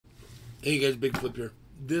Hey guys, Big Flip here.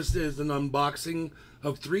 This is an unboxing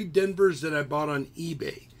of 3 Denvers that I bought on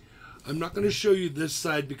eBay. I'm not going to show you this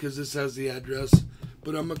side because this has the address,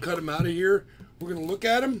 but I'm going to cut them out of here. We're going to look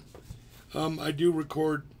at them. I do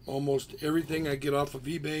record almost everything I get off of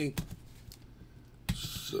eBay.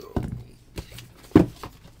 So,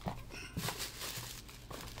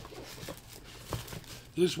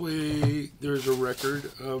 this way there's a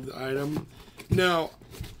record of the item. Now,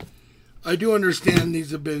 I do understand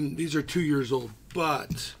these are 2 years old,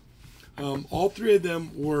 but all 3 of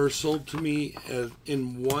them were sold to me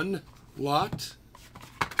in one lot.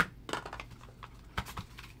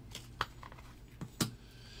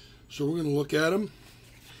 So we're going to look at them,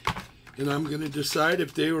 and I'm going to decide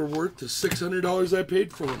if they were worth the $600 I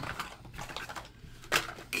paid for them.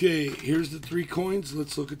 Okay, here's the 3 coins.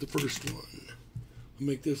 Let's look at the first one. I'll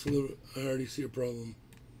make this a little, I already see a problem.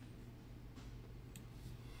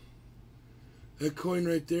 That coin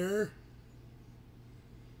right there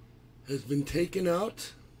has been taken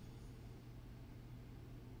out,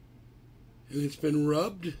 and it's been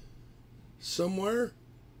rubbed somewhere.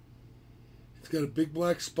 It's got a big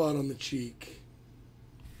black spot on the cheek.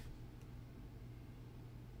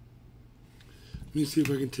 Let me see if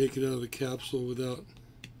I can take it out of the capsule without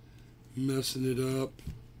messing it up.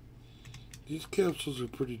 These capsules are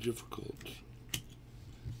pretty difficult.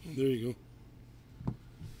 There you go.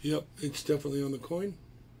 Yep, it's definitely on the coin.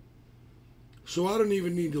 So I don't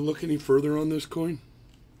even need to look any further on this coin.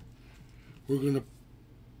 We're going to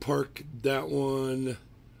park that one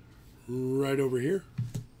right over here.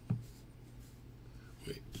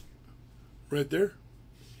 Wait, right there.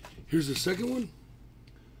 Here's the second one.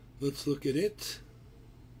 Let's look at it.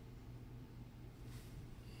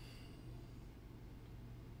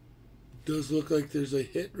 Does look like there's a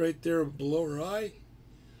hit right there below her eye.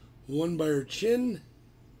 One by her chin.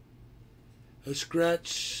 A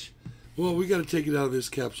scratch. Well, we got to take it out of this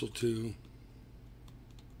capsule too.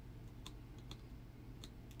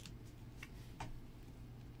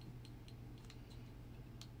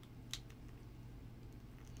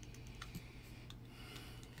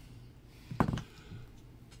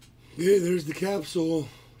 Okay, there's the capsule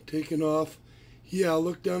taken off. Yeah,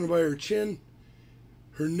 look down by her chin,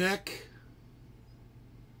 her neck.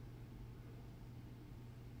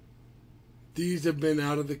 These have been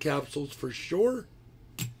out of the capsules for sure.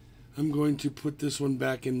 I'm going to put this one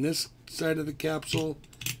back in this side of the capsule.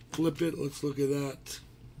 Flip it. Let's look at that.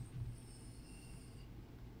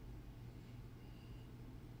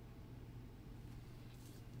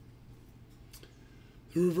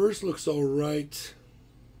 The reverse looks all right.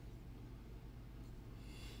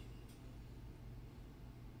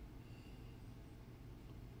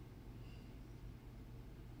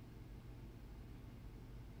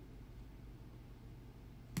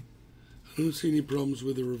 I don't see any problems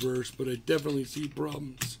with the reverse, but I definitely see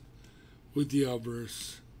problems with the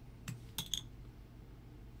obverse.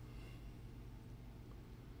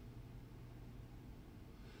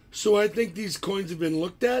 So I think these coins have been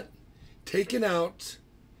looked at, taken out,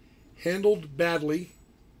 handled badly,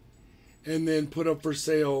 and then put up for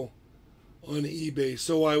sale on eBay.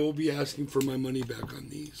 So I will be asking for my money back on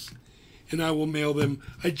these. And I will mail them.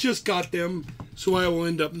 I just got them, so I will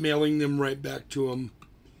end up mailing them right back to them.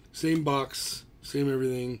 Same box, same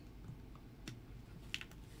everything.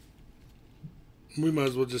 We might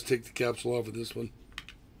as well just take the capsule off of this one.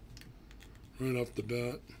 Right off the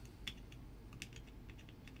bat.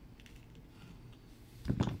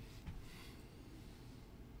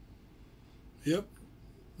 Yep.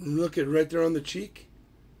 Look at right there on the cheek.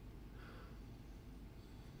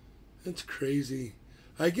 That's crazy.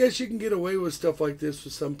 I guess you can get away with stuff like this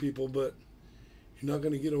with some people, but you're not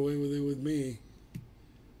going to get away with it with me.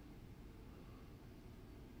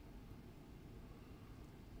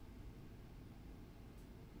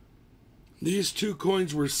 These 2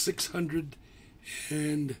 coins were $650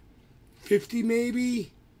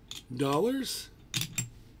 maybe dollars.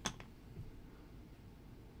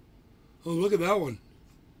 Oh, look at that one.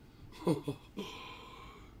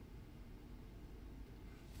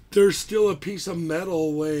 There's still a piece of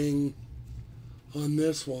metal laying on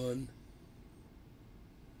this one.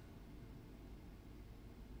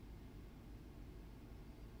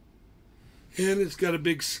 And it's got a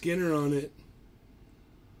big skinner on it.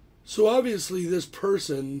 So obviously this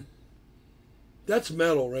person, that's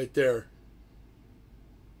metal right there.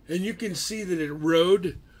 And you can see that it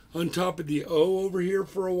rode on top of the O over here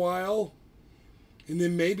for a while. And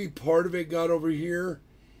then maybe part of it got over here.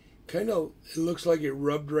 Kind of, it looks like it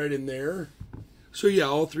rubbed right in there. So yeah,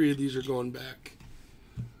 all 3 of these are going back.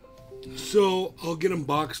 So I'll get them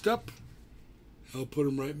boxed up. I'll put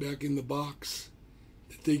them right back in the box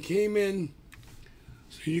that they came in,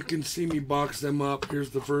 so you can see me box them up.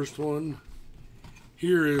 Here's the first one.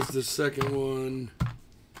 Here is the second one.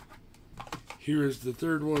 Here is the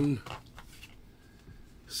third one.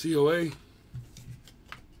 COA.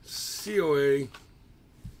 COA.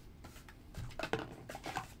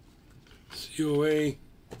 COA.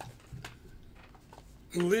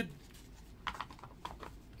 Lid.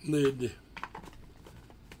 Lid.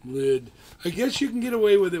 Lid. I guess you can get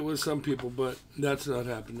away with it with some people, but that's not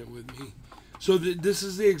happening with me. So this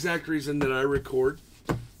is the exact reason that I record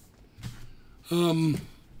unboxings,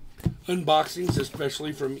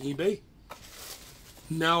 especially from eBay.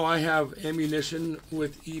 Now I have ammunition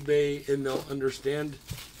with eBay, and they'll understand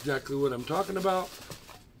exactly what I'm talking about.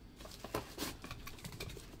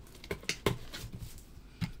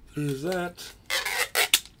 There's that.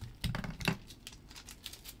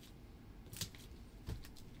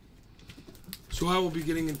 So I will be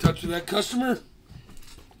getting in touch with that customer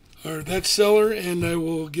or that seller, and I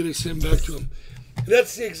will get it sent back to him.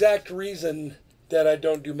 That's the exact reason that I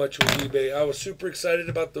don't do much with eBay. I was super excited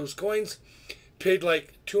about those coins. Paid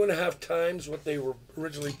like 2.5 times what they were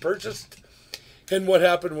originally purchased. And what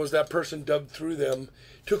happened was that person dug through them,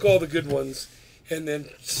 took all the good ones, and then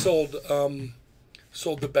sold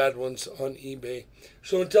the bad ones on eBay.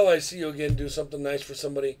 So until I see you again, do something nice for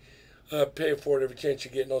somebody. Pay it forward every chance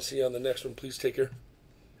you get, and I'll see you on the next one. Please take care.